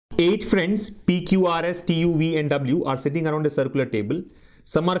8 friends P, Q, R, S, T, U, V and W are sitting around a circular table.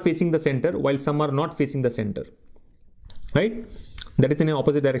 Some are facing the center while some are not facing the center, right? That is in an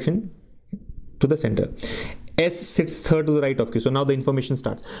opposite direction to the center. S sits third to the right of Q. So now the information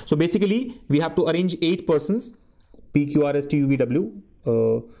starts. So basically we have to arrange 8 persons P, Q, R, S, T, U, V,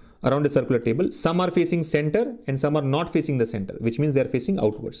 W around a circular table. Some are facing center and some are not facing the center, which means they are facing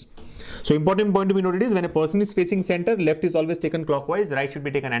outwards. So important point to be noted is when a person is facing center, left is always taken clockwise, right should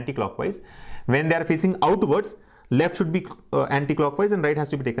be taken anti-clockwise. When they are facing outwards, left should be anti-clockwise and right has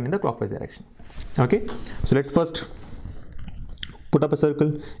to be taken in the clockwise direction. Okay, so let's first put up a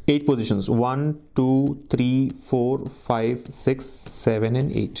circle. 8 positions, 1, 2, 3, 4, 5, 6, 7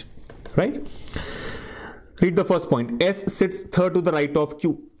 and 8, right? Read the first point. S sits third to the right of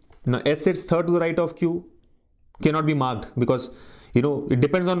Q. Now S sits third to the right of Q cannot be marked because it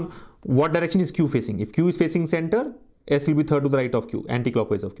depends on what direction is Q facing. If Q is facing center, S will be third to the right of Q,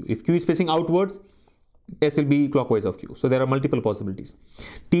 anti-clockwise of Q. If Q is facing outwards, S will be clockwise of Q. So there are multiple possibilities.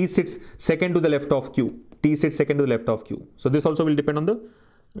 T sits second to the left of Q. T sits second to the left of Q. So this also will depend on the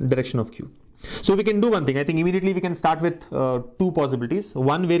direction of Q. So we can do one thing. I think immediately we can start with 2 possibilities.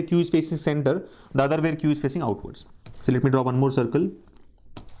 One where Q is facing center, the other where Q is facing outwards. So let me draw one more circle.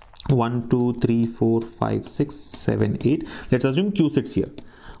 1, 2, 3, 4, 5, 6, 7, 8. Let's assume Q sits here.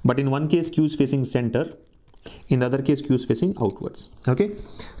 But in one case Q is facing center. In the other case Q is facing outwards. Okay.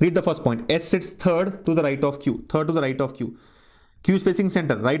 Read the first point. S sits third to the right of Q. Third to the right of Q. Q is facing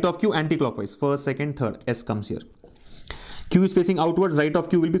center. Right of Q anti-clockwise. First, second, third. S comes here. Q is facing outwards. Right of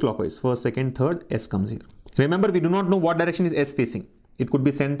Q will be clockwise. First, second, third. S comes here. Remember, we do not know what direction is S facing. It could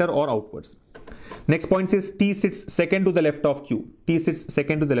be center or outwards. Next point says T sits second to the left of Q. T sits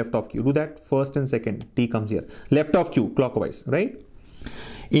second to the left of Q. Do that. First and second. T comes here. Left of Q, clockwise, right?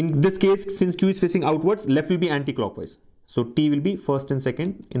 In this case, since Q is facing outwards, left will be anti-clockwise. So T will be first and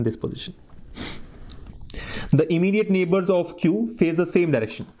second in this position. The immediate neighbors of Q face the same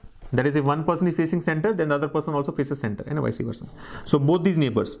direction. That is, if one person is facing center, then the other person also faces center and vice versa. So both these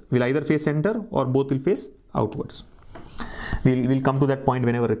neighbors will either face center or both will face outwards. We'll come to that point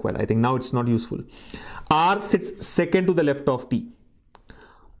whenever required. I think now it's not useful. R sits second to the left of T.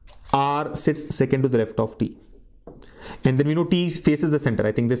 R sits second to the left of T. And then we know T faces the center.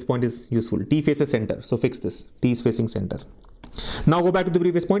 I think this point is useful. T faces center. So fix this. T is facing center. Now go back to the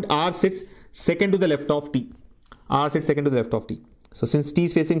previous point. R sits second to the left of T. R sits second to the left of T. So since T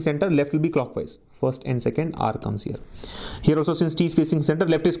is facing center, left will be clockwise. First and second, R comes here. Here also, since T is facing center,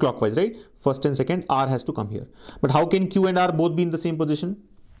 left is clockwise, right? First and second, R has to come here. But how can Q and R both be in the same position?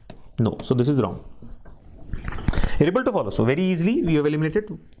 No. So this is wrong. You're able to follow. So very easily, we have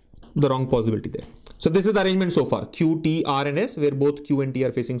eliminated the wrong possibility there. So this is the arrangement so far. Q, T, R and S, where both Q and T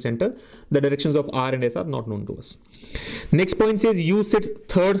are facing center. The directions of R and S are not known to us. Next point says U sits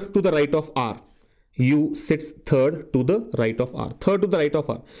third to the right of R. U sits third to the right of R. Third to the right of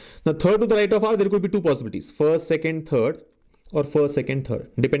R. Now third to the right of R, there could be 2 possibilities. First, second, third, or first, second, third,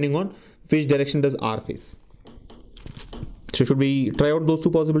 depending on which direction does R face. So should we try out those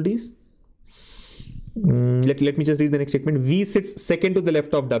 2 possibilities? Let me just read the next statement. V sits second to the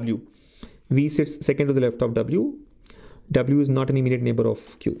left of W. V sits second to the left of W. W is not an immediate neighbor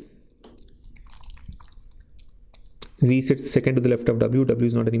of Q. V sits second to the left of W. W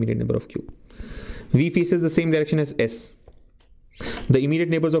is not an immediate neighbor of Q. V faces the same direction as S. The immediate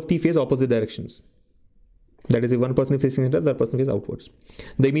neighbors of T face opposite directions. That is, if one person is facing center, the other person faces outwards.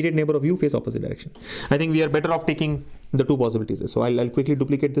 The immediate neighbor of U face opposite direction. I think we are better off taking the 2 possibilities. So I'll quickly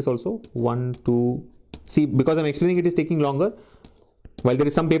duplicate this also. 1, 2. See, because I'm explaining it is taking longer. While there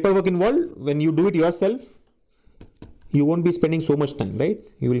is some paperwork involved, when you do it yourself, you won't be spending so much time, right?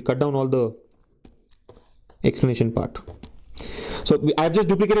 You will cut down all the explanation part. So I've just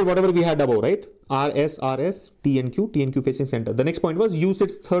duplicated whatever we had above, right? R, S, T and Q facing center. The next point was U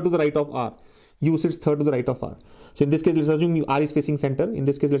sits third to the right of R. U sits third to the right of R. So in this case, let's assume R is facing center. In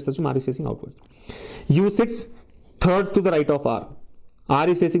this case, let's assume R is facing outward. U sits third to the right of R. R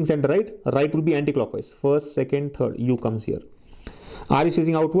is facing center, right? Right will be anti-clockwise. First, second, third. U comes here. R is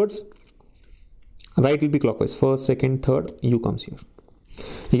facing outwards. Right will be clockwise. First, second, third. U comes here.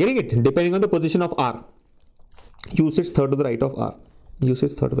 You getting it? Depending on the position of R. U sits third to the right of R. U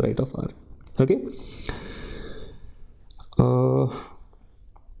sits third to the right of R. Okay.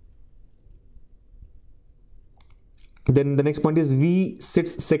 Then the next point is V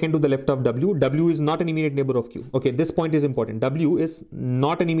sits second to the left of W. W is not an immediate neighbor of Q. Okay, this point is important. W is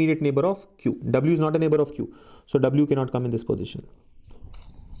not an immediate neighbor of Q. W is not a neighbor of Q. So W cannot come in this position.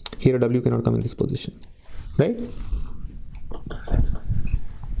 Here W cannot come in this position. Right?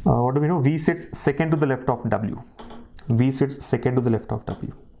 What do we know? V sits second to the left of W. V sits second to the left of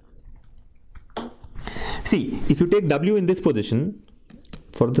W. See, if you take W in this position,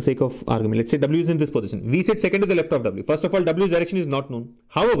 for the sake of argument, let's say W is in this position. V sits second to the left of W. First of all, W's direction is not known.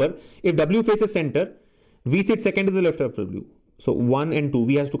 However, if W faces center, V sits second to the left of W. So 1 and 2,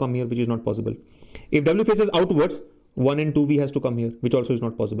 V has to come here, which is not possible. If W faces outwards, 1 and 2, V has to come here, which also is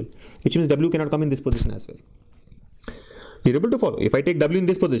not possible. Which means W cannot come in this position as well. You're able to follow. If I take W in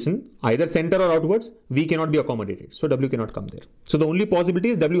this position, either center or outwards, V cannot be accommodated. So W cannot come there. So the only possibility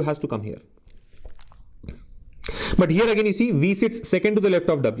is W has to come here. But here again you see V sits second to the left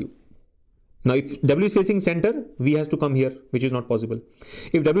of W. Now if W is facing center, V has to come here, which is not possible.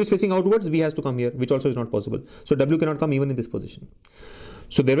 If W is facing outwards, V has to come here, which also is not possible. So W cannot come even in this position.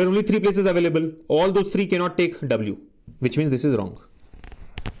 So there were only 3 places available. All those 3 cannot take W, which means this is wrong.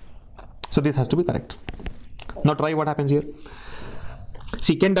 So this has to be correct. Now try what happens here.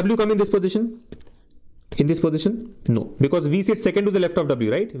 See, can W come in this position? In this position? No, because V sits second to the left of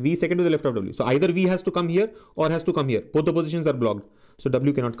W, right? V second to the left of W. So either V has to come here or has to come here. Both the positions are blocked. So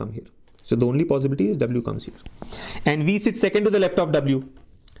W cannot come here. So the only possibility is W comes here. And V sits second to the left of W.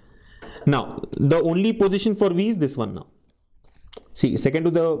 Now, the only position for V is this one now. See, second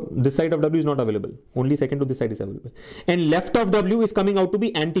to this side of W is not available. Only second to this side is available. And left of W is coming out to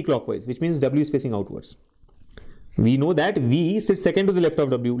be anti-clockwise, which means W is facing outwards. We know that V sits second to the left of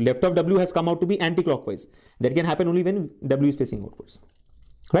W. Left of W has come out to be anti-clockwise. That can happen only when W is facing outwards.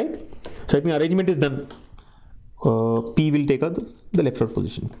 Right? So let me arrangement is done. P will take the left out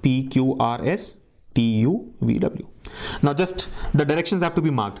position. P, Q, R, S, T, U, V, W. Now just the directions have to be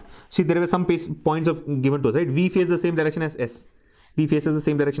marked. See, there were some points of given to us, right? V faces the same direction as S. V faces the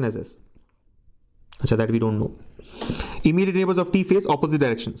same direction as S. Achha, that we don't know. Immediate neighbors of T face opposite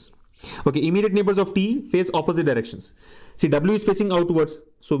directions. Okay, immediate neighbors of T face opposite directions. See, W is facing outwards,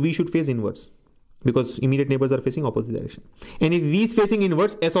 so V should face inwards because immediate neighbors are facing opposite direction. And if V is facing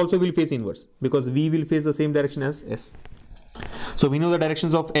inwards, S also will face inwards because V will face the same direction as S. So we know the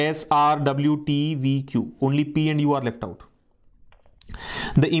directions of S, R, W, T, V, Q. Only P and U are left out.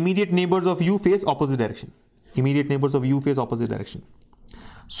 The immediate neighbors of U face opposite direction. Immediate neighbors of U face opposite direction.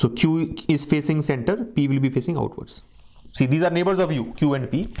 So Q is facing center, P will be facing outwards. See, these are neighbors of U, Q and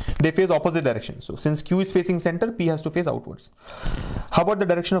P. They face opposite direction. So since Q is facing center, P has to face outwards. How about the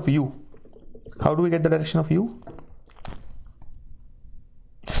direction of U? How do we get the direction of U?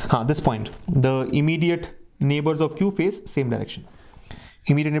 This point. The immediate neighbors of Q face same direction.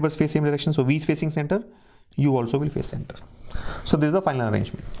 Immediate neighbors face same direction. So V is facing center, U also will face center. So this is the final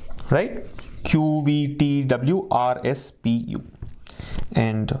arrangement, right? Q, V, T, W, R, S, P, U.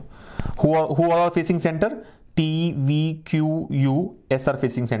 And who are all facing center? T, V, Q, U, S are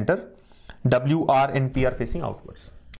facing center. W, R and P are facing outwards.